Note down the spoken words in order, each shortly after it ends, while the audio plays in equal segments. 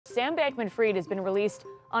Sam Bankman-Fried has been released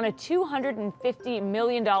on a $250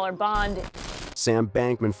 million bond. Sam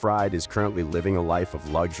Bankman-Fried is currently living a life of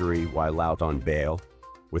luxury while out on bail,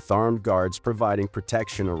 with armed guards providing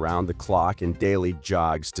protection around the clock and daily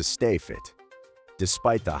jogs to stay fit.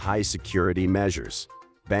 Despite the high security measures,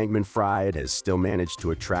 Bankman-Fried has still managed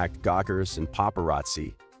to attract gawkers and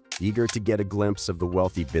paparazzi, eager to get a glimpse of the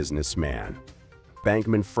wealthy businessman.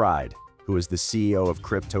 Bankman-Fried, who is the CEO of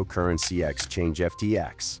cryptocurrency exchange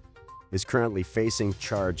FTX, is currently facing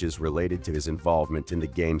charges related to his involvement in the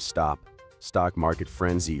GameStop stock market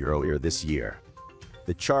frenzy earlier this year.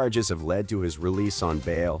 The charges have led to his release on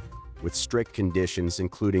bail, with strict conditions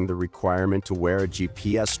including the requirement to wear a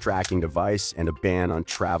GPS tracking device and a ban on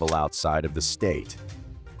travel outside of the state.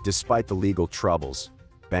 Despite the legal troubles,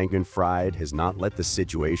 Bankman-Fried has not let the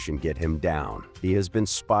situation get him down. He has been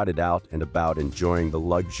spotted out and about enjoying the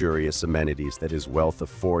luxurious amenities that his wealth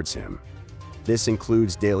affords him. This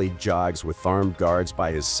includes daily jogs with armed guards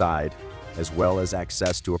by his side, as well as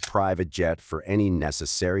access to a private jet for any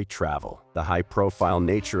necessary travel. The high-profile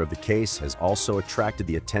nature of the case has also attracted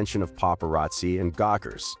the attention of paparazzi and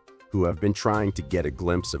gawkers, who have been trying to get a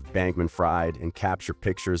glimpse of Bankman-Fried and capture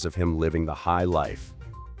pictures of him living the high life.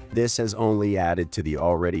 This has only added to the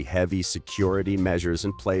already heavy security measures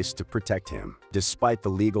in place to protect him. Despite the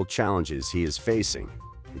legal challenges he is facing,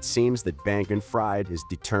 it seems that Bankman-Fried is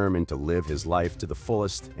determined to live his life to the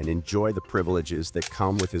fullest and enjoy the privileges that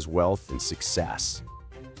come with his wealth and success.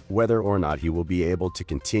 Whether or not he will be able to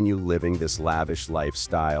continue living this lavish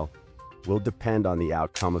lifestyle will depend on the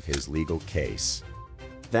outcome of his legal case.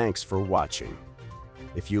 Thanks for watching.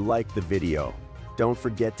 If you liked the video, don't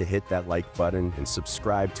forget to hit that like button and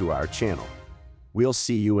subscribe to our channel. We'll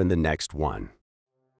see you in the next one.